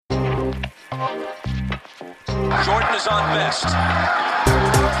Jordan is on Best.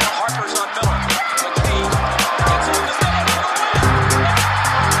 Harper's on Miller. McKee gets in the middle for the win.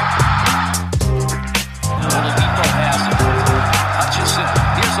 Oladipo has it. Hutchison.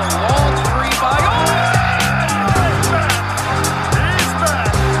 Here's a long three by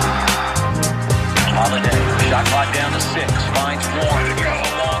Holiday. Shot clock down to 6. Finds Warren. Here's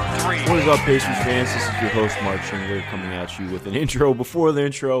a long three. What is up, Pacers fans? This is your host, Mark Schindler, coming at you with an intro. Before the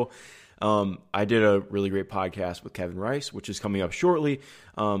intro, I did a really great podcast with Kevin Rice, which is coming up shortly,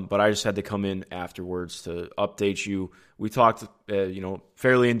 but I just had to come in afterwards to update you. We talked,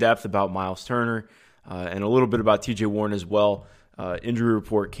 fairly in depth about Miles Turner and a little bit about TJ Warren as well. Injury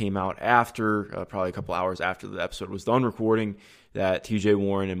report came out after, probably a couple hours after the episode was done recording, that TJ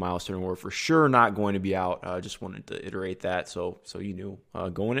Warren and Miles Turner were for sure not going to be out. I just wanted to iterate that so you knew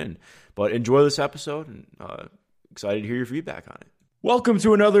going in. But enjoy this episode, and excited to hear your feedback on it. Welcome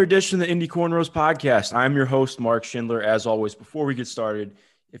to another edition of the Indie Cornrows podcast. I'm your host, Mark Schindler. As always, before we get started,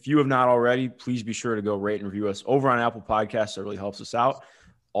 if you have not already, please be sure to go rate and review us over on Apple Podcasts. That really helps us out.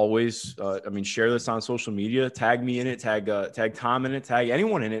 Always, share this on social media. Tag me in it. Tag Tom in it. Tag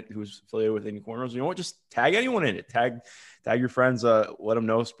anyone in it who's affiliated with Indie Cornrows. You know what? Just tag anyone in it. Tag your friends. Let them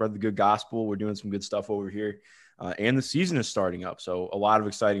know. Spread the good gospel. We're doing some good stuff over here. And the season is starting up, so a lot of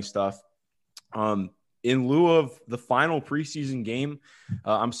exciting stuff. In lieu of the final preseason game,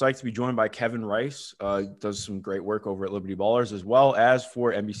 I'm psyched to be joined by Kevin Rice. Does some great work over at Liberty Ballers, as well as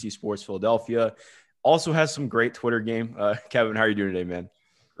for NBC Sports Philadelphia. Also has some great Twitter game. Kevin, how are you doing today, man?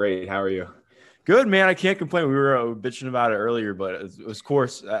 Great. How are you? Good, man. I can't complain. We were bitching about it earlier, but of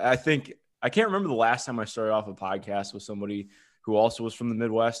course, I think I can't remember the last time I started off a podcast with somebody who also was from the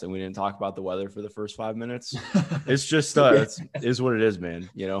Midwest, and we didn't talk about the weather for the first 5 minutes. It's just it is what it is, man.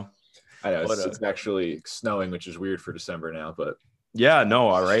 You know. I know it's actually snowing, which is weird for December now, but yeah, no,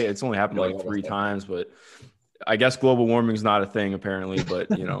 all right. It's only happened like 3 times, but I guess global warming is not a thing apparently, but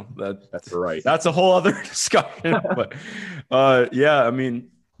that's right. That's a whole other discussion. But yeah, I mean,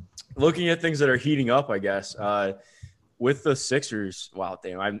 looking at things that are heating up, I guess, with the Sixers. Wow,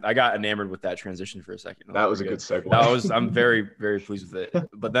 damn, I got enamored with that transition for a second. That was a good segue. I'm very, very pleased with it.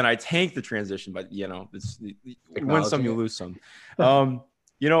 But then I tanked the transition, but you win some, you lose some.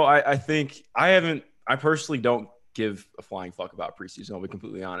 I think I personally don't give a flying fuck about preseason. I'll be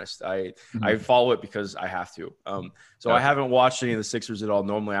completely honest. I follow it because I have to. I haven't watched any of the Sixers at all.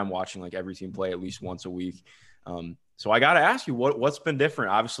 Normally I'm watching like every team play at least once a week. So I got to ask you, what's been different?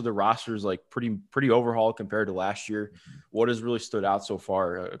 Obviously the roster is like pretty overhauled compared to last year. What has really stood out so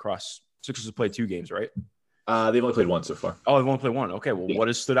far across? Sixers have played 2 games, right? They've only played 1 so far. Oh, they've only played 1. Okay, well, What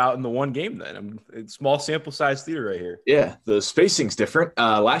has stood out in the 1 game then? It's small sample size theater right here. Yeah, the spacing's different.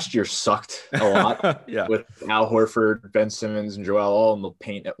 Last year sucked a lot. Yeah, with Al Horford, Ben Simmons, and Joel all in the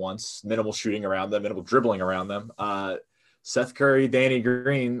paint at once. Minimal shooting around them, minimal dribbling around them. Seth Curry, Danny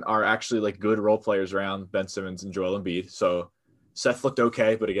Green are actually like good role players around Ben Simmons and Joel Embiid. So Seth looked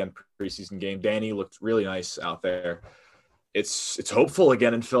okay, but again, preseason game. Danny looked really nice out there. It's hopeful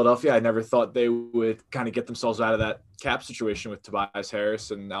again in Philadelphia. I never thought they would kind of get themselves out of that cap situation with Tobias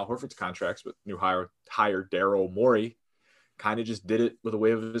Harris and Al Horford's contracts, but new hire Daryl Morey kind of just did it with a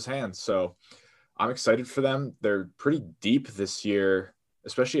wave of his hand. So I'm excited for them. They're pretty deep this year,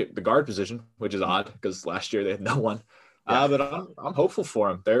 especially at the guard position, which is odd because last year they had no one. Yeah. But I'm hopeful for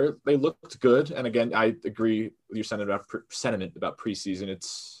them. They looked good. And again, I agree with your sentiment about preseason.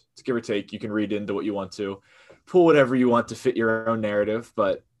 It's give or take. You can read into what you want to. Pull whatever you want to fit your own narrative,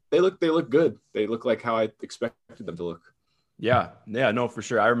 but they look good. They look like how I expected them to look. Yeah, no, for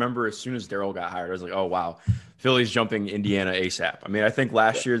sure. I remember as soon as Daryl got hired, I was like, oh wow, Philly's jumping Indiana ASAP. I mean, I think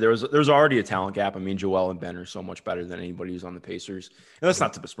last year there was already a talent gap. I mean, Joel and Ben are so much better than anybody who's on the Pacers, and that's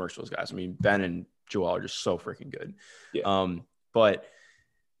not to besmirch those guys. I mean, Ben and Joel are just so freaking good. Yeah. But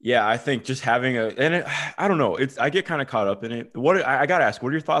yeah, I think just having I don't know. I get kind of caught up in it. I got to ask, what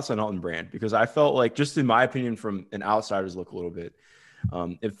are your thoughts on Elton Brand? Because I felt like, just in my opinion, from an outsider's look a little bit,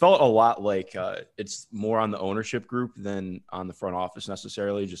 it felt a lot like it's more on the ownership group than on the front office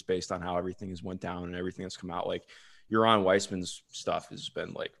necessarily, just based on how everything has went down and everything that's come out. Like Ron Weissman's stuff has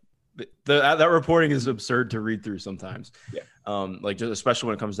been like, that reporting is absurd to read through sometimes. Yeah. Like just especially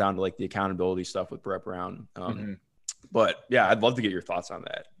when it comes down to like the accountability stuff with Brett Brown. But yeah, I'd love to get your thoughts on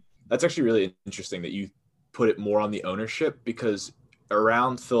that. That's actually really interesting that you put it more on the ownership, because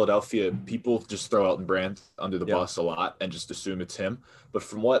around Philadelphia, people just throw Elton Brand under the bus a lot and just assume it's him. But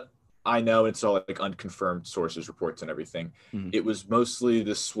from what I know, it's all like unconfirmed sources, reports, and everything. It was mostly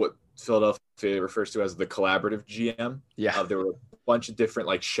what Philadelphia refers to as the collaborative GM. Yeah. There were a bunch of different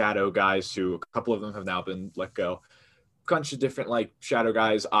like shadow guys who a couple of them have now been let go. bunch of different like shadow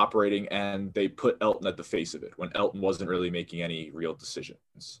guys operating, and they put Elton at the face of it when Elton wasn't really making any real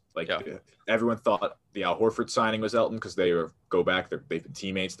decisions. Like everyone thought the Al Horford signing was Elton because they've been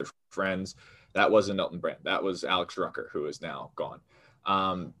teammates, they're friends. That wasn't Elton Brand. That was Alex Rucker, who is now gone.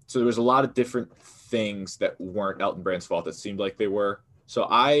 So there was a lot of different things that weren't Elton Brand's fault that seemed like they were. So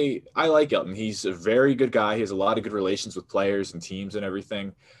I like Elton. He's a very good guy. He has a lot of good relations with players and teams and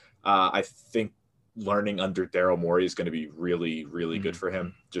everything. I think learning under Daryl Morey is going to be really, really good for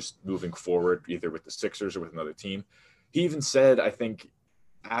him just moving forward, either with the Sixers or with another team. He even said, I think,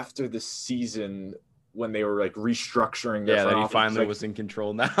 after the season when they were like restructuring their that he finally was in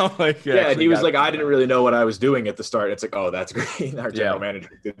control now. And he was like, I didn't really know what I was doing at the start. It's like, oh, that's great. Our general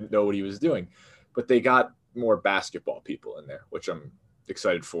manager didn't know what he was doing. But they got more basketball people in there, which I'm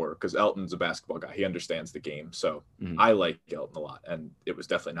excited for because Elton's a basketball guy. He understands the game. So I like Elton a lot, and it was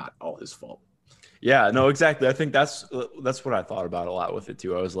definitely not all his fault. Yeah, no, exactly. I think that's what I thought about a lot with it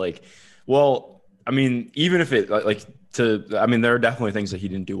too. I was like, well, I mean, even if there are definitely things that he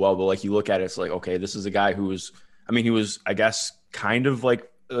didn't do well, but like you look at it, it's like, okay, this is a guy he was, I guess, kind of like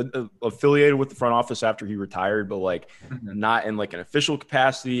affiliated with the front office after he retired, but like not in like an official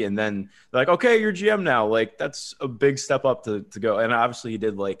capacity. And then they're like, okay, you're GM now. Like that's a big step up to go. And obviously he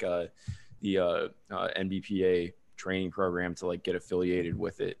did like the NBPA training program to like get affiliated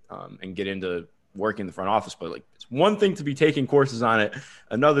with it and get into working in the front office. But like it's one thing to be taking courses on it,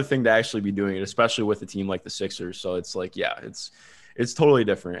 another thing to actually be doing it, especially with a team like the Sixers. So it's like, it's totally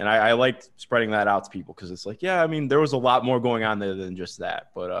different. And I like spreading that out to people because it's like, there was a lot more going on there than just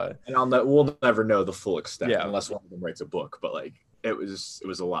that. But and we'll never know the full extent unless one of them writes a book. But like it was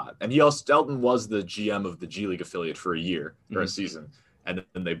a lot. And Elton was the GM of the G League affiliate for a year or a season, and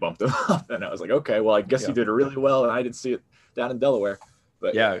then they bumped him up. And I was like, okay, well, I guess he did it really well, and I didn't see it down in Delaware.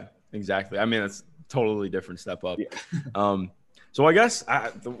 But yeah, exactly. I mean, it's totally different step up. So I guess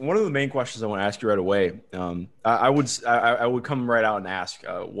one of the main questions I want to ask you right away, I would come right out and ask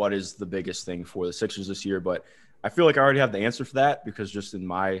what is the biggest thing for the Sixers this year, but I feel like I already have the answer for that because just in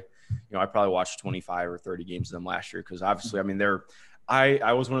my, I probably watched 25 or 30 games of them last year because obviously,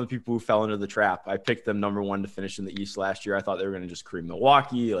 I was one of the people who fell into the trap. I picked them number one to finish in the East last year. I thought they were going to just cream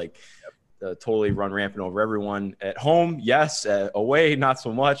Milwaukee, totally run rampant over everyone at home. Yes, away, not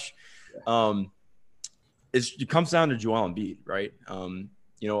so much. It comes down to Joel Embiid, right?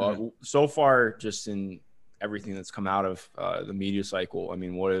 So far, just in everything that's come out of the media cycle,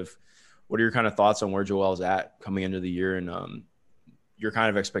 what are your kind of thoughts on where Joel's at coming into the year and your kind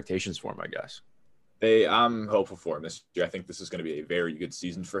of expectations for him, I guess? I'm hopeful for him this year. I think this is going to be a very good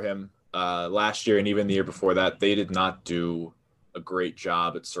season for him. Last year and even the year before that, they did not do a great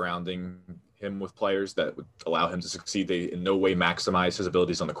job at surrounding him with players that would allow him to succeed. They in no way maximize his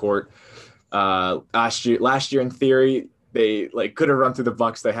abilities on the court. Last year, in theory, they could have run through the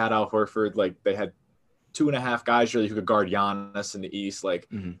Bucks. They had Al Horford. They had 2.5 guys really who could guard Giannis in the East.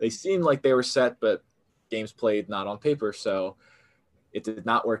 They seemed like they were set, but games played not on paper. So it did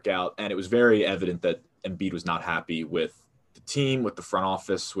not work out. And it was very evident that Embiid was not happy with the team, with the front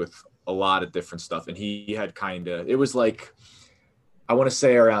office, with a lot of different stuff. And he had it was like, I want to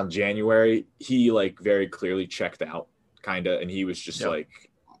say around January, he very clearly checked out and he was just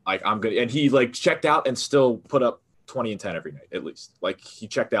I'm good. And he checked out and still put up 20 and 10 every night, at least. He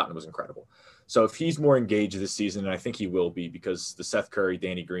checked out and it was incredible. So if he's more engaged this season, and I think he will be because the Seth Curry,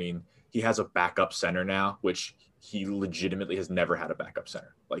 Danny Green, he has a backup center now, which he legitimately has never had a backup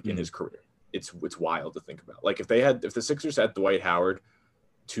center in his career. It's wild to think about. If the Sixers had Dwight Howard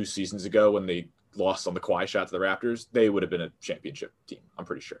 2 seasons ago when they lost on the Kawhi shot to the Raptors, they would have been a championship team. I'm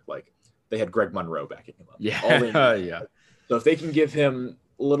pretty sure. They had Greg Monroe backing him up. Yeah. Yeah. So if they can give him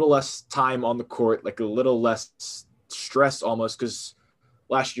a little less time on the court, a little less stress almost, because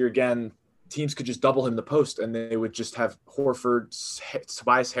last year, again, teams could just double him the post and they would just have Horford,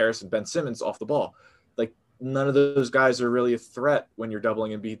 Tobias Harris, and Ben Simmons off the ball. None of those guys are really a threat when you're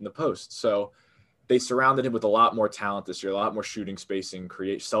doubling Embiid in the post. So they surrounded him with a lot more talent this year, a lot more shooting, spacing,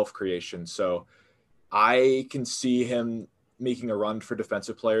 self-creation. So I can see him making a run for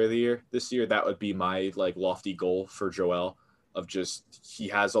Defensive Player of the Year this year. That would be my lofty goal for Joel. Of just, he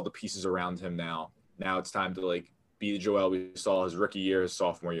has all the pieces around him now. Now it's time to be the Joel we saw his rookie year, his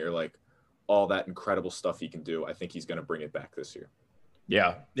sophomore year, all that incredible stuff he can do. I think he's going to bring it back this year.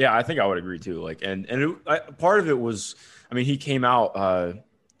 Yeah, I think I would agree too. Part of it was, he came out.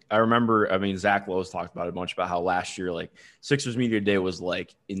 I remember, I mean, Zach Lowe's talked about it a bunch about how last year, like Sixers Media Day was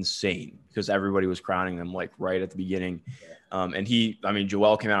like insane because everybody was crowning them like right at the beginning. And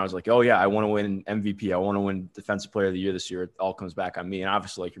Joel came out and was like, oh yeah, I want to win MVP. I want to win Defensive Player of the Year this year. It all comes back on me. And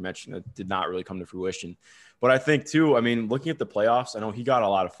obviously, like you mentioned, it did not really come to fruition. But I think too, I mean, looking at the playoffs, I know he got a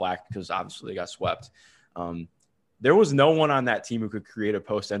lot of flack because obviously they got swept. There was no one on that team who could create a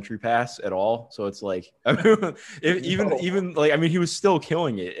post-entry pass at all. So it's like, I mean, even like, I mean, he was still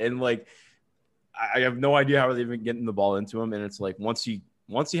killing it. And like, I have no idea how they're even getting the ball into him. And it's like, once he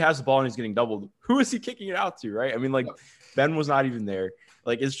has the ball and he's getting doubled, who is he kicking it out to? Right. I mean, like Ben was not even there.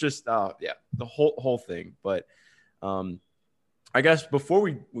 Like, it's just, the whole thing. But I guess before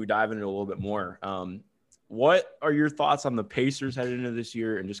we dive into it a little bit more, what are your thoughts on the Pacers headed into this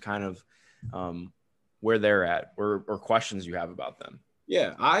year and just kind of, where they're at or questions you have about them?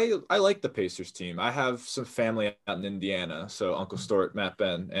 Yeah, I like the Pacers team. I have some family out in Indiana. So Uncle Stort, Matt,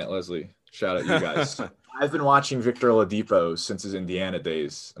 Ben, Aunt Leslie, shout out you guys. I've been watching Victor Oladipo since his Indiana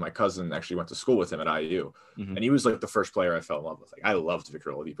days. And my cousin actually went to school with him at IU. Mm-hmm. And he was like the first player I fell in love with. Like I loved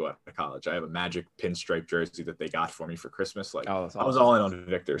Victor Oladipo at college. I have a Magic pinstripe jersey that they got for me for Christmas. Like that's awesome. I was all in on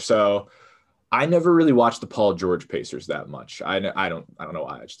Victor. So I never really watched the Paul George Pacers that much. I don't know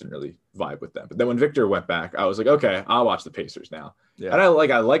why. I just didn't really vibe with them. But then when Victor went back, I was like, okay, I'll watch the Pacers now. Yeah. And I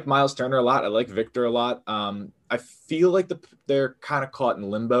like Miles Turner a lot. I like Victor a lot. I feel like they're kind of caught in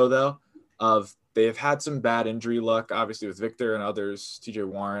limbo though. They've had some bad injury luck, obviously with Victor and others, TJ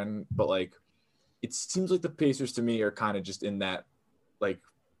Warren. But like, it seems like the Pacers to me are kind of just in that, like,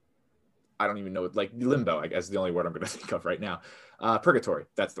 I don't even know, like limbo, I guess is the only word I'm going to think of right now. Purgatory,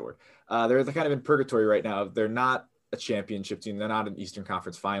 that's the word. They're kind of in purgatory right now. They're not a championship team. They're not an Eastern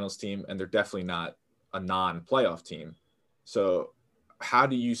Conference Finals team, and they're definitely not a non-playoff team. So how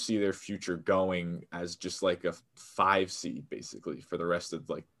do you see their future going as just like a 5 seed, basically, for the rest of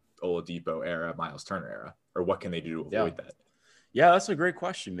like Oladipo era, Miles Turner era? Or what can they do to avoid that? Yeah, that's a great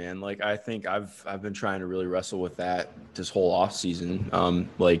question, man. Like, I think I've been trying to really wrestle with that this whole offseason.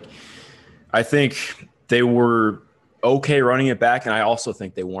 I think they were okay running it back, and I also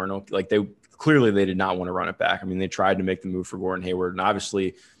think they weren't okay. Like, they did not want to run it back. I mean, they tried to make the move for Gordon Hayward, and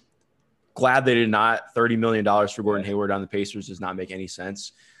obviously glad they did not. $30 million for Gordon Hayward on the Pacers does not make any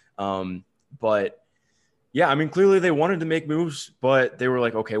sense. But yeah, I mean, clearly they wanted to make moves, but they were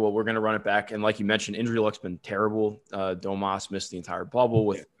like, okay, well, we're going to run it back. And like you mentioned, injury luck's been terrible. Domas missed the entire bubble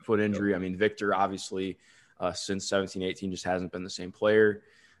with foot injury. I mean, Victor, obviously, since 17-18 just hasn't been the same player.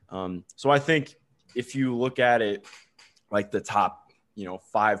 So I think if you look at it like the top,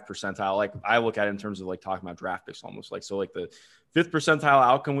 5 percentile, like I look at it in terms of like talking about draft picks almost like, so like the 5th percentile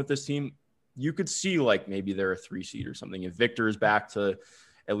outcome with this team, you could see like maybe they're a 3 seed or something. If Victor is back to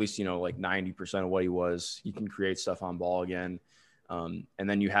at least, like 90% of what he was, he can create stuff on ball again. And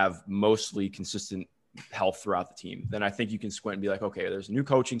then you have mostly consistent health throughout the team. Then I think you can squint and be like, okay, there's a new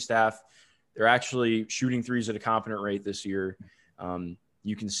coaching staff. They're actually shooting threes at a competent rate this year.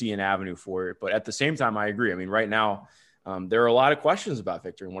 You can see an avenue for it. But at the same time, I agree. I mean, right now, there are a lot of questions about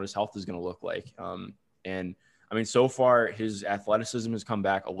Victor and what his health is going to look like. And I mean, so far, his athleticism has come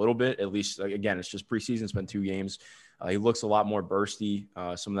back a little bit, at least. Like, again, it's just preseason. It's been 2 games. He looks a lot more bursty.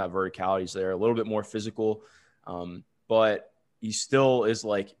 Some of that verticality is there, a little bit more physical. But he still is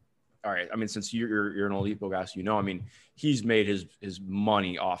like, all right, I mean, since you're an Oladipo guy, so I mean, he's made his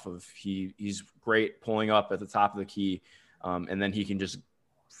money off of he's great pulling up at the top of the key, and then he can just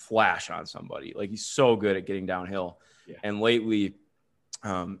flash on somebody. Like, he's so good at getting downhill. Yeah. And lately,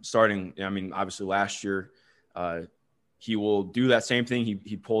 starting, I mean, obviously last year, he will do that same thing.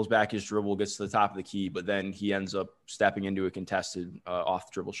 He pulls back his dribble, gets to the top of the key, but then he ends up stepping into a contested off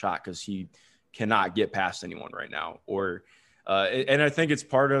the dribble shot because he cannot get past anyone right now. And I think it's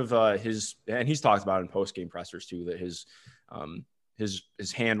part of his, and he's talked about in post-game pressers too, that his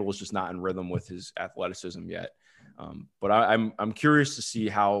handle is just not in rhythm with his athleticism yet. But I'm curious to see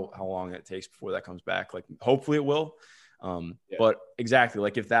how long it takes before that comes back. Like, hopefully it will. But exactly,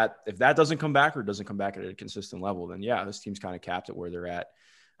 like if that doesn't come back or doesn't come back at a consistent level, then yeah, this team's kind of capped at where they're at.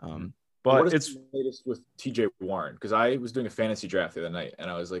 But what is the latest with TJ Warren? Because I was doing a fantasy draft the other night and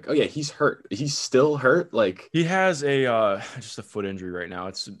I was like, oh yeah, he's hurt. He's still hurt. Like, he has a just a foot injury right now.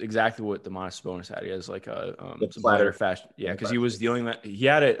 It's exactly what Domantas Sabonis had. He has like a bladder fashion. Yeah, because he was dealing that. He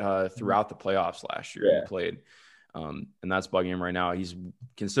had it throughout the playoffs last year. Yeah. He played. And that's bugging him right now. He's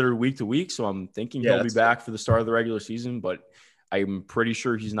considered week to week, so I'm thinking he'll be back for the start of the regular season, but I'm pretty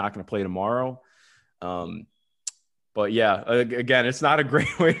sure he's not going to play tomorrow. But yeah, again, it's not a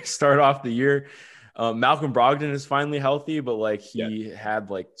great way to start off the year. Malcolm Brogdon is finally healthy, but like he had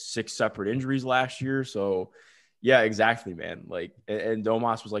like 6 separate injuries last year, so Yeah, exactly, man. Like, and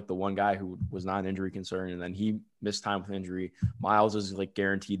Domas was like the one guy who was not an injury concern, and then he missed time with injury. Miles is like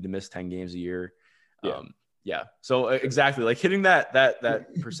guaranteed to miss 10 games a year. Yeah. Yeah. So exactly, like hitting that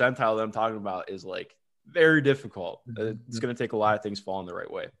percentile that I'm talking about is like very difficult. It's going to take a lot of things falling the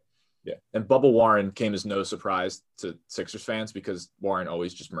right way. Yeah. And Bubba Warren came as no surprise to Sixers fans because Warren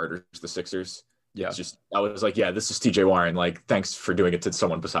always just murders the Sixers. Yeah. It's just, I was like, yeah, this is TJ Warren. Like, thanks for doing it to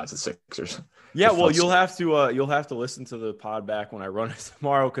someone besides the Sixers. Yeah. Well, you'll have to listen to the pod back when I run it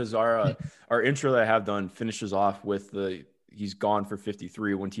tomorrow. Cause our intro that I have done finishes off with he's gone for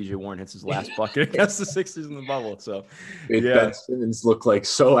 53 when TJ Warren hits his last bucket against the Sixers in the bubble. So Ben Simmons looked like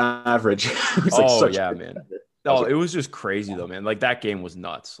so average. Man. Oh, it was just crazy though, man. Like that game was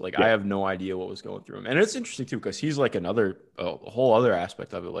nuts. Like I have no idea what was going through him. And it's interesting too, because he's like a whole other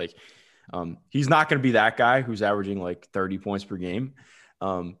aspect of it. Like he's not going to be that guy who's averaging like 30 points per game.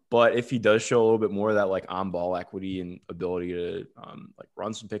 But if he does show a little bit more of that like on ball equity and ability to like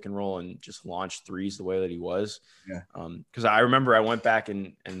run some pick and roll and just launch threes the way that he was. Yeah. Because I remember I went back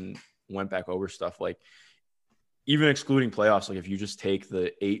and went back over stuff like even excluding playoffs. Like if you just take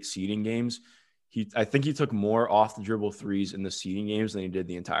the 8 seeding games, I think he took more off the dribble threes in the seeding games than he did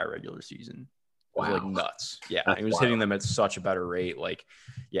the entire regular season. It was like nuts. Yeah. He was hitting them at such a better rate. Like,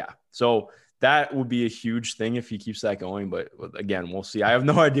 yeah. So that would be a huge thing if he keeps that going. But again, we'll see. I have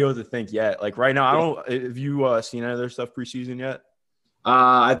no idea what to think yet. Like right now, have you seen any of their stuff preseason yet?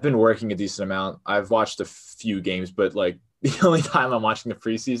 I've been working a decent amount. I've watched a few games, but like the only time I'm watching the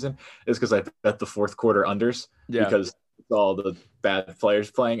preseason is because I bet the fourth quarter unders because it's all the bad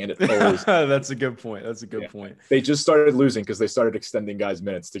players playing, and it always That's a good point. Point. They just started losing because they started extending guys'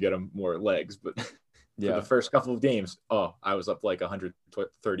 minutes to get them more legs. But for the first couple of games, I was up like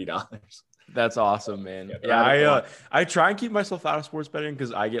 $130. That's awesome, man. I try and keep myself out of sports betting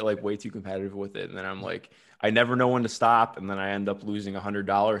because I get like way too competitive with it, and then I'm like, I never know when to stop, and then I end up losing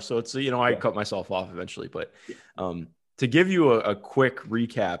 $100. So it's I cut myself off eventually. But to give you a quick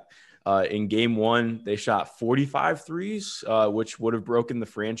recap, in game 1, they shot 45 threes, which would have broken the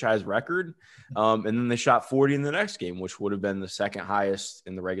franchise record. And then they shot 40 in the next game, which would have been the second highest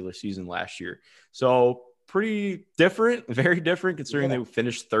in the regular season last year. So pretty different, very different considering they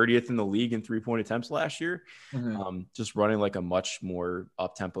finished 30th in the league in 3-point attempts last year. Just running like a much more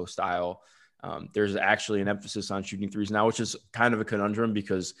up-tempo style. There's actually an emphasis on shooting threes now, which is kind of a conundrum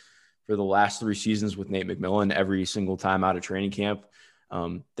because for the last 3 seasons with Nate McMillan, every single time out of training camp,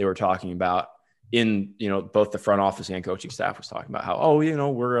 they were talking about both the front office and coaching staff was talking about how,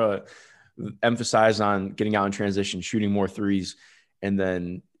 we're emphasize on getting out in transition, shooting more threes, and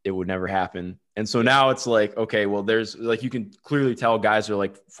then it would never happen. And so now it's like, okay, well, there's like, you can clearly tell guys are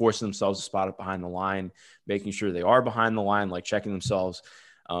like forcing themselves to spot up behind the line, making sure they are behind the line, like checking themselves.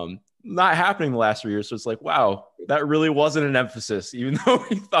 Not happening the last 3 years. So it's like, wow, that really wasn't an emphasis, even though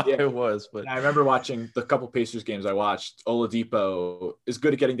we thought it was. But I remember watching the couple Pacers games I watched. Oladipo is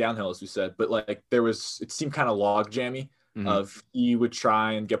good at getting downhill, as we said, but like it seemed kind of log jammy of he would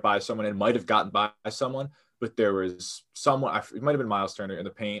try and get by someone and might have gotten by someone, but there was someone, it might have been Miles Turner in the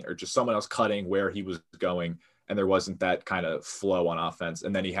paint or just someone else cutting where he was going. And there wasn't that kind of flow on offense.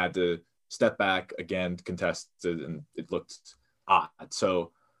 And then he had to step back again, contested, and it looked odd.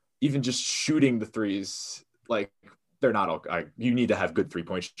 So even just shooting the threes, like they're not all, you need to have good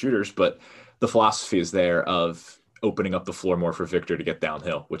 3-point shooters, but the philosophy is there of opening up the floor more for Victor to get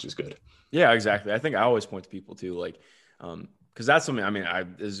downhill, which is good. Yeah, exactly. I think I always point to people too, like, because that's something, I mean,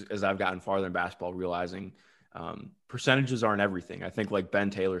 as I've gotten farther in basketball, realizing percentages aren't everything. I think like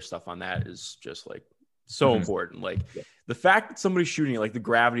Ben Taylor's stuff on that is just like so important. Like the fact that somebody's shooting it, like the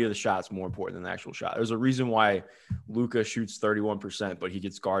gravity of the shot is more important than the actual shot. There's a reason why Luka shoots 31%, but he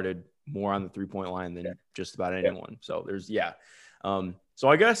gets guarded more on the 3-point line than just about anyone. So so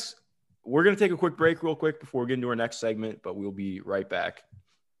I guess we're going to take a quick break real quick before we get into our next segment, but we'll be right back.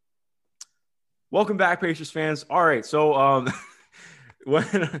 Welcome back, Pacers fans. All right. So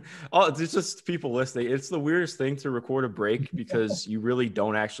it's just people listening. It's the weirdest thing to record a break because you really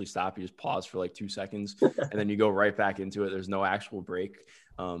don't actually stop. You just pause for like 2 seconds and then you go right back into it. There's no actual break.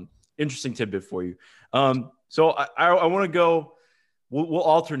 Interesting tidbit for you. So I want to go, we'll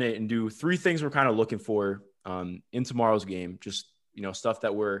alternate and do 3 things we're kind of looking for in tomorrow's game. Just, stuff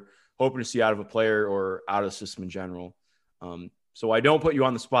that we're hoping to see out of a player or out of the system in general. So I don't put you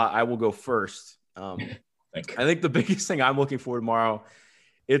on the spot. I will go first. I think the biggest thing I'm looking for tomorrow,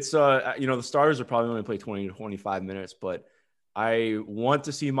 it's, the starters are probably going to play 20 to 25 minutes, but I want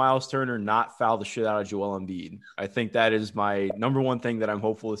to see Miles Turner not foul the shit out of Joel Embiid. I think that is my number one thing that I'm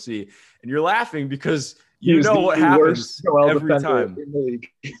hopeful to see. And you're laughing because you know what happens every time.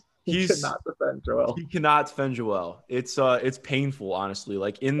 He cannot defend Joel. He cannot defend Joel. It's painful, honestly.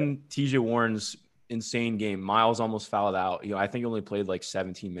 Like in TJ Warren's insane game, Miles almost fouled out. I think he only played like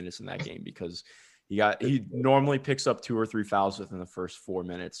 17 minutes in that game because he normally picks up 2 or 3 fouls within the first 4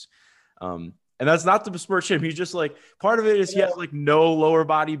 minutes. And that's not to besmirch him. He's just like, part of it is he has like no lower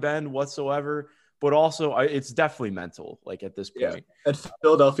body bend whatsoever, but also it's definitely mental, like at this point. Yeah. And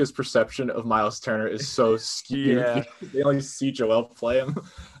Philadelphia's perception of Miles Turner is so skewed. Yeah. They only see Joel play him.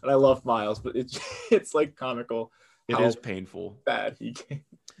 And I love Miles, but it's like comical. It is painful. Bad he can.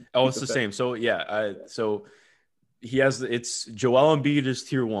 Oh, it's the same. So so it's Joel Embiid is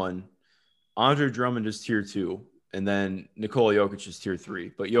tier 1, Andre Drummond is tier 2, and then Nikola Jokic is tier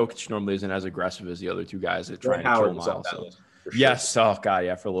 3. But Jokic normally isn't as aggressive as the other two guys that try to kill Miles. So. Sure. Yes. Oh God.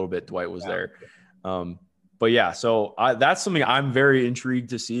 Yeah. For a little bit, Dwight was there. But yeah, so that's something I'm very intrigued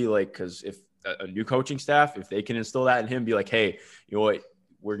to see, like, because if a new coaching staff, if they can instill that in him, be like, hey, you know what,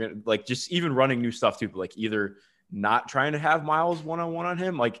 we're going to like just even running new stuff too, like either not trying to have Miles one-on-one on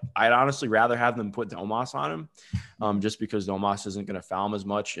him. Like I'd honestly rather have them put Domas on him just because Domas isn't going to foul him as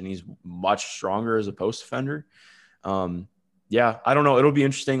much and he's much stronger as a post defender. Yeah, I don't know. It'll be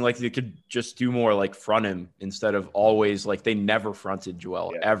interesting. Like they could just do more like front him instead of always like they never fronted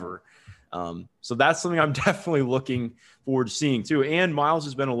Joel ever. So that's something I'm definitely looking forward to seeing too. And Miles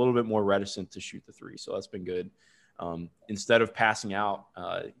has been a little bit more reticent to shoot the 3. So that's been good. Instead of passing out,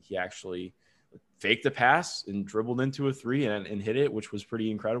 he actually faked the pass and dribbled into a 3 and hit it, which was pretty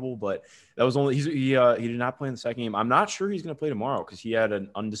incredible. But that was only, he did not play in the second game. I'm not sure he's going to play tomorrow because he had an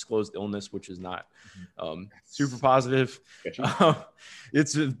undisclosed illness, which is not super positive.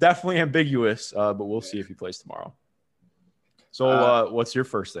 It's definitely ambiguous, but we'll see if he plays tomorrow. So what's your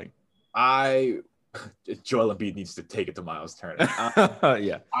first thing? Joel Embiid needs to take it to Miles Turner.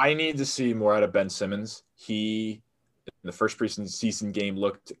 Yeah. I need to see more out of Ben Simmons. He, in the first preseason game,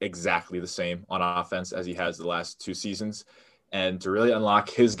 looked exactly the same on offense as he has the last 2 seasons. And to really unlock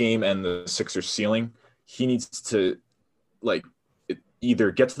his game and the Sixers ceiling, he needs to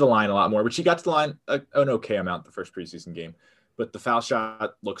either get to the line a lot more, which he got to the line an okay amount the first preseason game, but the foul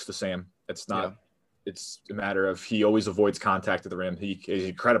shot looks the same. It's not. Yeah. It's a matter of he always avoids contact at the rim. He's an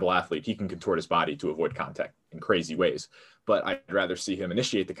incredible athlete. He can contort his body to avoid contact in crazy ways. But I'd rather see him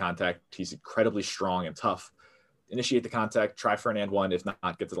initiate the contact. He's incredibly strong and tough. Initiate the contact, try for an and one. If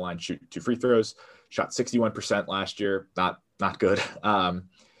not, get to the line, shoot 2 free throws. Shot 61% last year. Not good.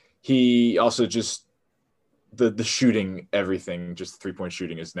 He also just the shooting, everything, just 3-point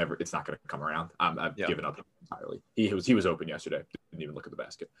shooting it's not going to come around. I've given up entirely. He was open yesterday. Didn't even look at the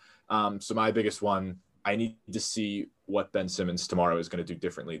basket. So my biggest one, I need to see what Ben Simmons tomorrow is going to do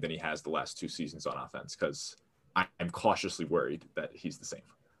differently than he has the last 2 seasons on offense, because I'm cautiously worried that he's the same.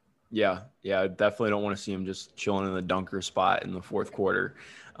 Yeah, I definitely don't want to see him just chilling in the dunker spot in the fourth quarter.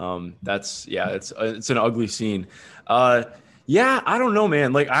 It's an ugly scene. Yeah, I don't know,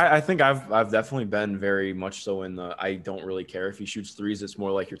 man. Like I think I've definitely been very much so in the I don't really care if he shoots 3s. It's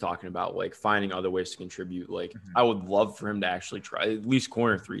more like you're talking about like finding other ways to contribute. Like I would love for him to actually try at least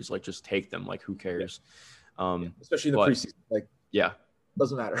corner 3s, like just take them. Like who cares? Especially in the preseason. Like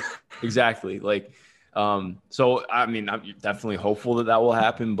doesn't matter. Exactly. Like so I mean I'm definitely hopeful that will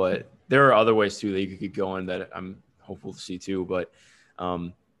happen, but there are other ways too that you could keep going that I'm hopeful to see too. But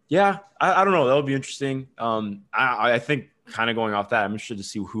yeah, I don't know. That'll be interesting. I think kind of going off that, I'm interested to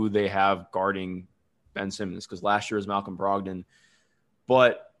see who they have guarding Ben Simmons, because last year was Malcolm Brogdon,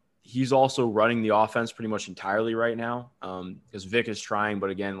 but he's also running the offense pretty much entirely right now because Vic is trying, but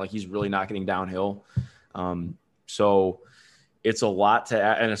again, like he's really not getting downhill. So it's a lot to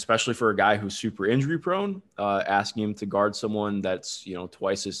add, and especially for a guy who's super injury prone, asking him to guard someone that's,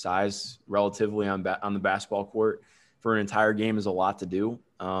 twice his size relatively on the basketball court for an entire game is a lot to do.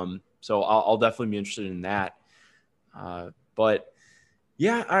 So I'll definitely be interested in that. But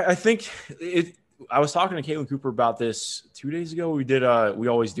yeah, I think I was talking to Caitlin Cooper about this 2 days ago. We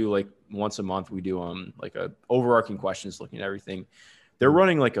always do like once a month. We do like a overarching questions looking at everything. They're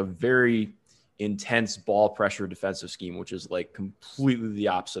running like a very intense ball pressure defensive scheme, which is like completely the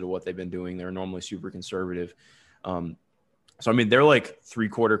opposite of what they've been doing. They're normally super conservative. So I mean, they're like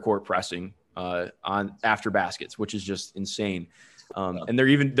 3/4 court pressing on after baskets, which is just insane. And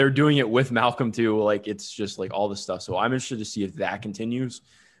they're doing it with Malcolm too. Like it's just like all this stuff. So I'm interested to see if that continues,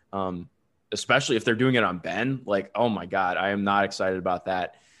 especially if they're doing it on Ben. Like, oh my God, I am not excited about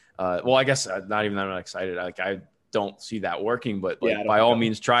that. Well, I guess not even that I'm not excited. Like I don't see that working, but like, by all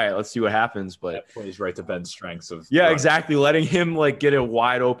means try it. Let's see what happens. But that plays right to Ben's strengths of exactly. Letting him like get a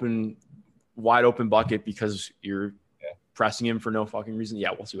wide open bucket because you're pressing him for no fucking reason. Yeah,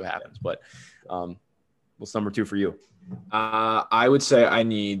 we'll see what happens. But What's number 2 for you? I would say I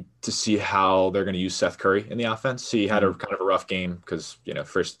need to see how they're going to use Seth Curry in the offense. He had a kind of a rough game because,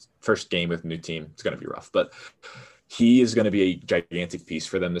 first game with a new team, it's going to be rough. But he is going to be a gigantic piece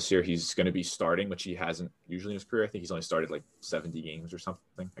for them this year. He's going to be starting, which he hasn't usually in his career. I think he's only started like 70 games or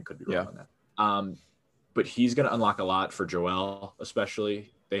something. I could be wrong on that. But he's going to unlock a lot for Joel,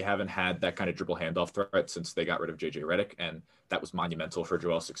 especially. They haven't had that kind of dribble handoff threat since they got rid of JJ Redick, and that was monumental for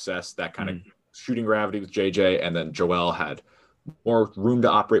Joel's success. That kind of shooting gravity with JJ, and then Joel had more room to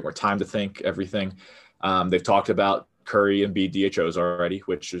operate, more time to think, everything. They've talked about Curry and Embiid DHOs already,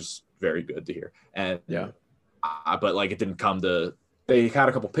 which is very good to hear. And but like it didn't come to. They had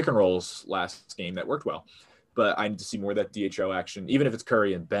a couple pick and rolls last game that worked well, but I need to see more of that DHO action, even if it's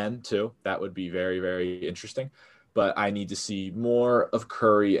Curry and Ben too. That would be very, very interesting. But I need to see more of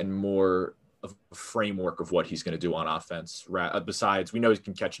Curry and more of a framework of what he's going to do on offense. Besides, we know he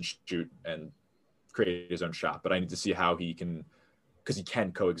can catch and shoot and create his own shot, but I need to see how he can, because he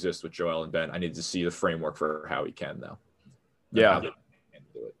can coexist with Joel and Ben. I need to see the framework for how he can, though. Yeah.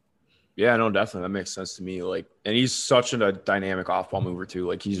 Yeah, no, definitely. That makes sense to me. Like, and he's such a dynamic off-ball mover too.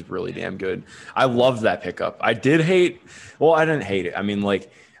 Like, he's really damn good. I love that pickup. I didn't hate it. I mean,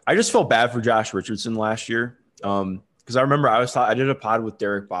 like, I just felt bad for Josh Richardson last year. Because I remember I did a pod with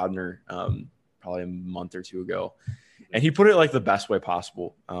Derek Bodner probably a month or two ago, and he put it like the best way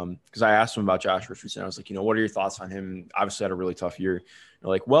possible. Because I asked him about Josh Richardson. I was like, what are your thoughts on him? And obviously had a really tough year. They're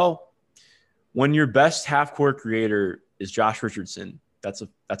like, well, when your best half-court creator is Josh Richardson, that's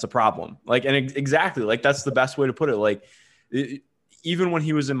a problem. Like, and exactly, like that's the best way to put it. Like, even when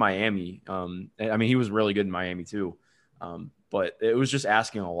he was in Miami, I mean, he was really good in Miami too. But it was just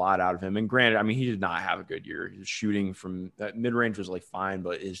asking a lot out of him. And granted, I mean, he did not have a good year. His shooting from that mid-range was like fine,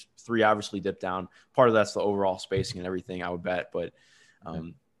 but his 3 obviously dipped down. Part of that's the overall spacing and everything, I would bet. But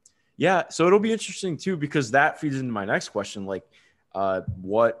so it'll be interesting too, because that feeds into my next question. Like,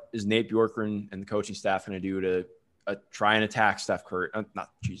 what is Nate Bjorkgren and the coaching staff going to do to try and attack Steph Curry?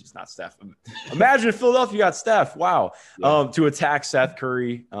 Not Steph. Imagine if Philadelphia got Steph. Wow. Yeah. To attack Seth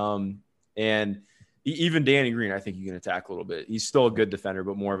Curry. And even Danny Green, I think you can attack a little bit. He's still a good defender,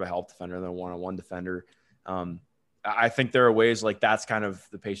 but more of a help defender than a one-on-one defender. I think there are ways like that's kind of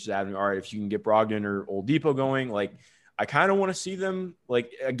the Pacers avenue. All right, if you can get Brogdon or Oladipo going, like I kind of want to see them.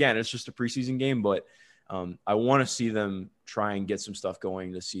 Like again, it's just a preseason game, but I want to see them try and get some stuff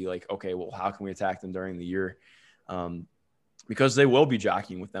going to see like, okay, well, how can we attack them during the year? Because they will be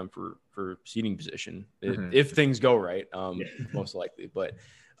jockeying with them for seating position if things go right, most likely. But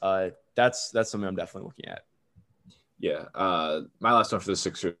that's something I'm definitely looking at. Yeah. My last one for the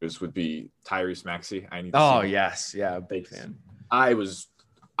Sixers would be Tyrese Maxey. Yes. Yeah. Big fan. I was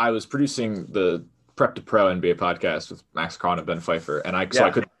producing the Prep to Pro NBA podcast with Max Cron and Ben Pfeiffer. And I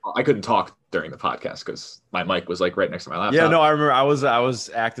couldn't talk during the podcast because my mic was like right next to my laptop. Yeah, no, I remember I was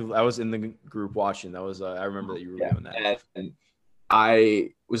active. I was in the group watching. That was, I remember that you were doing that. And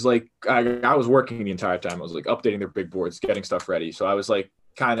I was like, I was working the entire time. I was like updating their big boards, getting stuff ready. So I was like,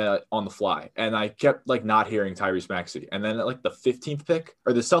 kind of on the fly, and I kept like not hearing Tyrese Maxey. And then at like the 15th pick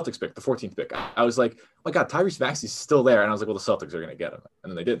or the Celtics pick, the 14th pick, I was like, oh my God, Tyrese Maxey's still there. And I was like, well, the Celtics are going to get him.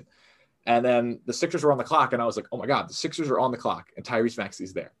 And then they didn't. And then the Sixers were on the clock, and I was like, oh my God, the Sixers are on the clock and Tyrese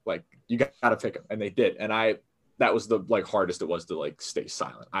Maxey's there. Like, you got to pick him. And they did. And that was the like hardest it was to like stay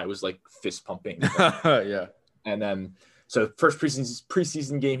silent. I was like fist pumping. Yeah. And then, so first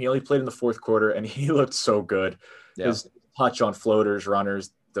preseason game, he only played in the fourth quarter, and he looked so good. Yeah. His touch on floaters,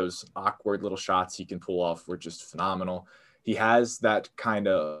 runners, those awkward little shots he can pull off were just phenomenal. He has that kind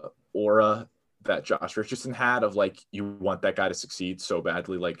of aura that Josh Richardson had of like, you want that guy to succeed so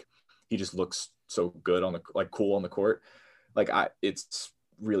badly. Like, he just looks so good cool on the court. Like, it's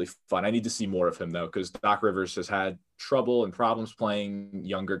really fun. I need to see more of him though, because Doc Rivers has had trouble and problems playing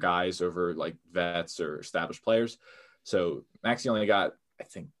younger guys over like vets or established players. So Maxey only got, I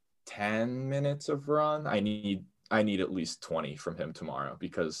think, 10 minutes of run. I need at least 20 from him tomorrow,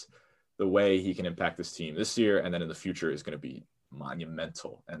 because the way he can impact this team this year and then in the future is going to be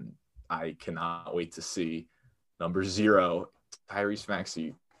monumental. And I cannot wait to see number 0, Tyrese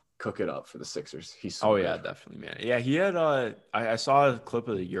Maxey, cook it up for the Sixers. He's so good. Yeah, definitely, man. Yeah, he had I saw a clip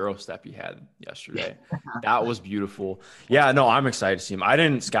of the Euro step he had yesterday. That was beautiful. Yeah, no, I'm excited to see him. I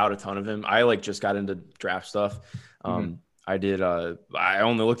didn't scout a ton of him. I like just got into draft stuff. I did. I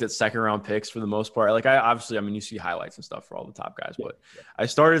only looked at second round picks for the most part. Like, you see highlights and stuff for all the top guys, but I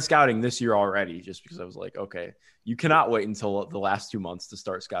started scouting this year already just because I was like, okay, you cannot wait until the last 2 months to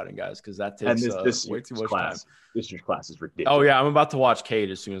start scouting guys, because that takes way too much time. This year's class is ridiculous. Oh yeah, I'm about to watch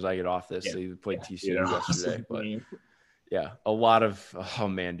Cade as soon as I get off this. They played TCU yesterday, but Yeah, a lot of oh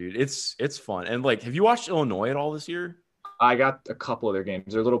man, dude, it's fun. And like, have you watched Illinois at all this year? I got a couple of their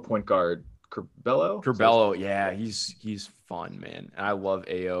games. Their little point guard, Curbelo. Curbelo, yeah, he's fun, man. And I love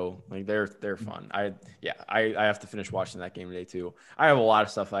AO. Like they're fun. I have to finish watching that game today too. I have a lot of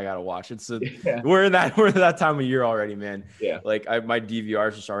stuff I gotta watch. We're in that time of year already, man. Yeah. Like my DVR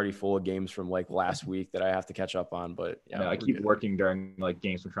is just already full of games from like last week that I have to catch up on. But yeah, I keep working during like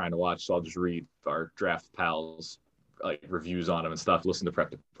games I'm trying to watch, so I'll just read our draft pals like reviews on them and stuff. Listen to Prep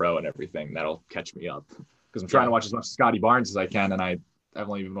to Pro and everything. That'll catch me up because I'm trying to watch as much Scotty Barnes as I can, and I've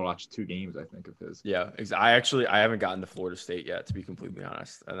only even watched 2 games, I think, of his. Yeah, I haven't gotten to Florida State yet, to be completely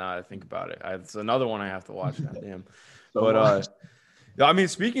honest. And now I think about it, it's another one I have to watch. Goddamn. I mean,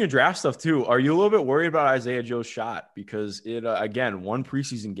 speaking of draft stuff too, are you a little bit worried about Isaiah Joe's shot? Because it again, one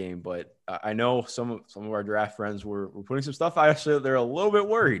preseason game, but I know some of our draft friends were putting some stuff out, so they're a little bit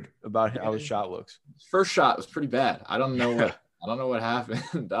worried about how his shot looks. His first shot was pretty bad. I don't know what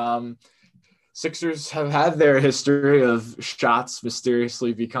happened. Sixers have had their history of shots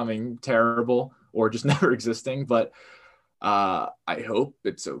mysteriously becoming terrible or just never existing, but I hope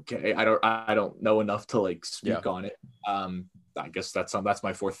it's okay. I don't know enough to like speak on it. I guess that's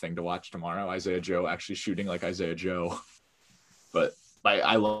my 4th thing to watch tomorrow. Isaiah Joe actually shooting like Isaiah Joe, but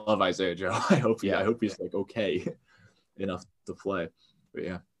I love Isaiah Joe. I hope he's like okay enough to play. But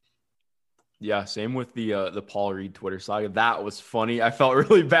yeah. Yeah, same with the Paul Reed Twitter saga. That was funny. I felt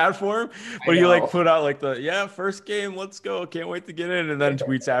really bad for him, but he like put out like first game, let's go, can't wait to get in, and then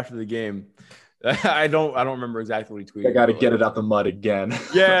tweets after the game. I don't remember exactly what he tweeted. I got to get it out the mud again.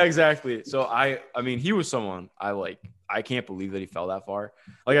 Yeah, exactly. So I mean, he was someone I like. I can't believe that he fell that far.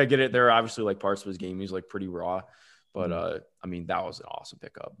 Like I get it. There are obviously like parts of his game he's like pretty raw, but I mean that was an awesome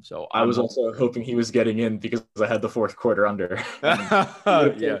pickup. So I was also hoping he was getting in because I had the 4th quarter under.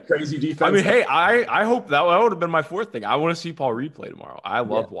 Yeah, crazy defense. I mean, hey, I hope that would have been my 4th thing. I want to see Paul Reed play tomorrow. I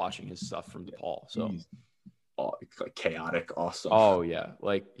loved watching his stuff from DePaul. So he's like chaotic, awesome. Oh yeah,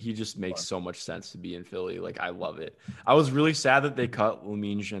 like he just makes so much sense to be in Philly. Like I love it. I was really sad that they cut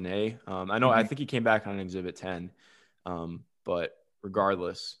Lamine Janet. I know. I think he came back on Exhibit 10, but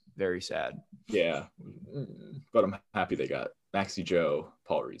regardless, very sad. Yeah, but I'm happy they got Maxey Joe,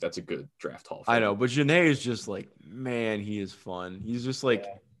 Paul Reed. That's a good draft haul. I know, but Janet is just like, man, he is fun. He's just like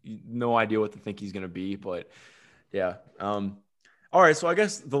no idea what to think he's gonna be, but yeah. All right, so I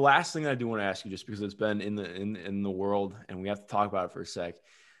guess the last thing I do want to ask you, just because it's been in the world and we have to talk about it for a sec,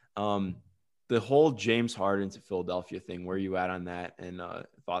 the whole James Harden to Philadelphia thing. Where are you at on that, and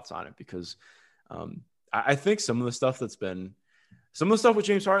thoughts on it? Because I think some of the stuff with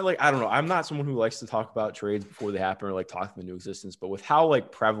James Harden, like I don't know, I'm not someone who likes to talk about trades before they happen or like talk them into existence, but with how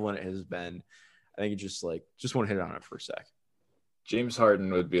like prevalent it has been, I think it just want to hit on it for a sec. James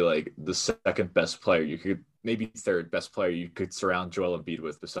Harden would be like the 2nd best player you could, maybe 3rd best player you could surround Joel Embiid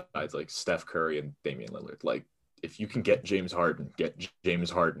with, besides like Steph Curry and Damian Lillard. Like if you can get James Harden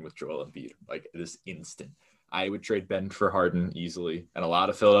with Joel Embiid, like this instant. I would trade Ben for Harden easily, and a lot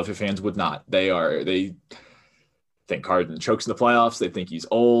of Philadelphia fans would not. They think Harden chokes in the playoffs. They think he's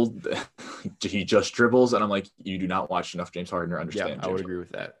old. He just dribbles, and I'm like, you do not watch enough James Harden or understand. Yeah, I would agree with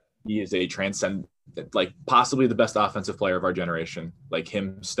that. He is a transcendent, like possibly the best offensive player of our generation. Like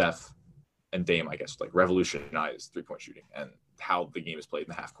him, Steph, and Dame, I guess, like revolutionized 3-point shooting and how the game is played in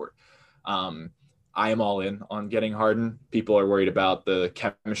the half court. I am all in on getting Harden. People are worried about the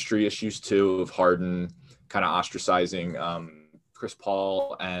chemistry issues too, of Harden kind of ostracizing Chris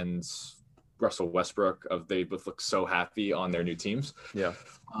Paul and Russell Westbrook. They both look so happy on their new teams. Yeah.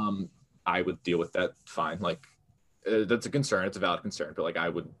 I would deal with that fine. Like that's a concern. It's a valid concern, but like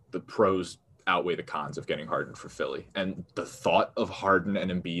the pros outweigh the cons of getting Harden for Philly. And the thought of Harden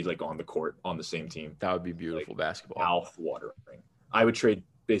and Embiid like on the court on the same team, that would be beautiful basketball. Mouth-watering. I would trade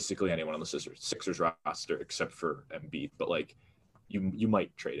basically anyone on the Sixers roster except for Embiid, but like you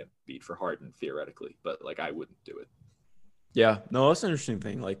might trade Embiid for Harden theoretically, but like I wouldn't do it. Yeah, no, that's an interesting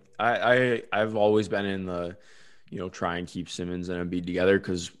thing. Like I've always been in the, try and keep Simmons and Embiid together,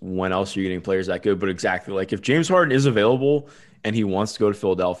 because when else are you getting players that good? But exactly, like if James Harden is available and he wants to go to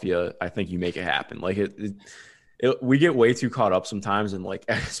Philadelphia, I think you make it happen. Like we get way too caught up sometimes, and like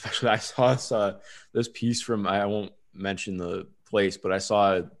especially I saw this piece from, I won't mention the place, but I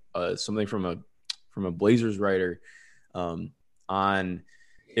saw something from a Blazers writer on,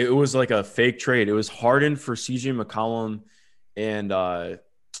 it was like a fake trade. It was Harden for CJ McCollum and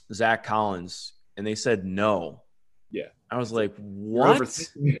Zach Collins, and they said no. Yeah. I was like, what?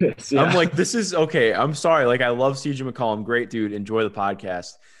 Yeah. I'm like, this is okay. I'm sorry. Like, I love CJ McCollum. Great dude. Enjoy the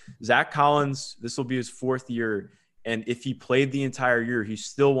podcast. Zach Collins, this will be his 4th year. And if he played the entire year, he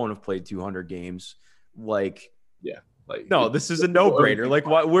still won't have played 200 games. Like, yeah. Like, No, this is a no-brainer. Like,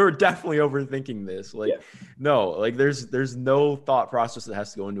 what, we're definitely overthinking this. Like, Yeah. no, like there's no thought process that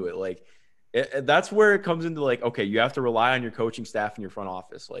has to go into it. Like, that's where it comes into like, okay, you have to rely on your coaching staff and your front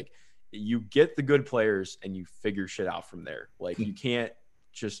office. Like, you get the good players and you figure shit out from there. Like, you can't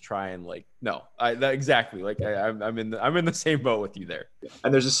just try and like, no, exactly. Like, I'm in the same boat with you there.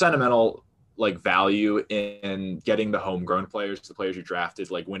 And there's a sentimental like value in getting the homegrown players, the players you drafted,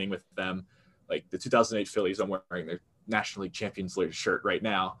 like winning with them. Like the 2008 Phillies, I'm wearing their National League Champions League shirt right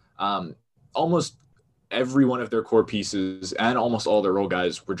now. Almost every one of their core pieces and almost all their role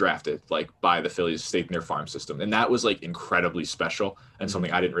guys were drafted like by the Phillies, stayed in their farm system. And that was like incredibly special and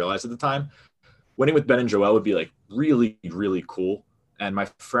something I didn't realize at the time. Winning with Ben and Joel would be like really, really cool. And my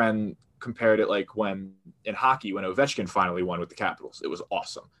friend compared it like when in hockey, when Ovechkin finally won with the Capitals, it was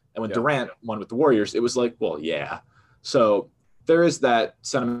awesome. And when Durant won with the Warriors, it was like, well, yeah. So there is that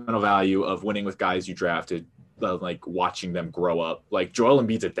sentimental value of winning with guys you drafted, like watching them grow up. Like Joel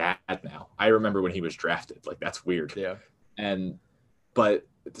Embiid's a dad now. I remember when he was drafted. Like, that's weird. Yeah. But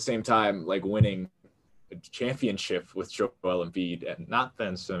at the same time, like winning a championship with Joel Embiid and not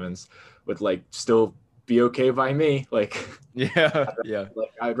Ben Simmons would like still be okay by me. Like, yeah.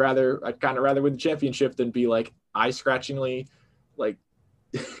 Like I'd kind of rather win the championship than be like eye scratchingly like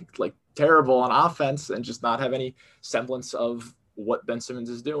like terrible on offense and just not have any semblance of what Ben Simmons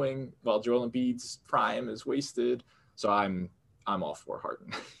is doing while Joel Embiid's prime is wasted. So I'm all for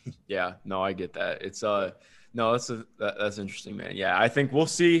Harden. Yeah, no, I get that. It's no, that's interesting, man. Yeah, I think we'll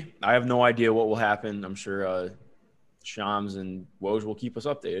see. I have no idea what will happen. I'm sure Shams and Woj will keep us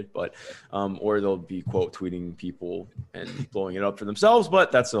updated, but or they'll be quote tweeting people and blowing it up for themselves. But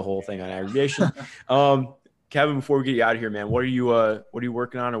that's the whole thing on aggregation. Kevin, before we get you out of here, man, what are you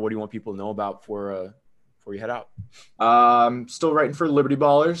working on, or what do you want people to know about before you head out? Still writing for Liberty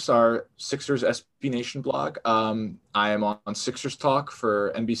Ballers, our Sixers SB Nation blog. I am on Sixers Talk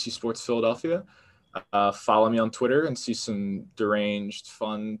for NBC Sports Philadelphia. Follow me on Twitter and see some deranged,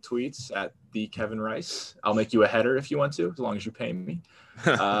 fun tweets at the Kevin Rice. I'll make you a header if you want to, as long as you pay me.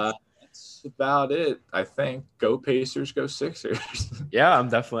 That's about it, I think. Go Pacers, go Sixers. Yeah,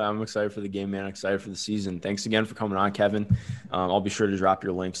 I'm excited for the game, man. Excited for the season. Thanks again for coming on, Kevin. I'll be sure to drop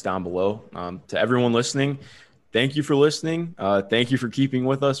your links down below. To everyone listening, thank you for listening. Thank you for keeping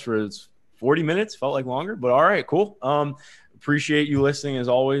with us for 40 minutes. Felt like longer, but all right, cool. Appreciate you listening as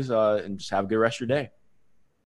always, and just have a good rest of your day.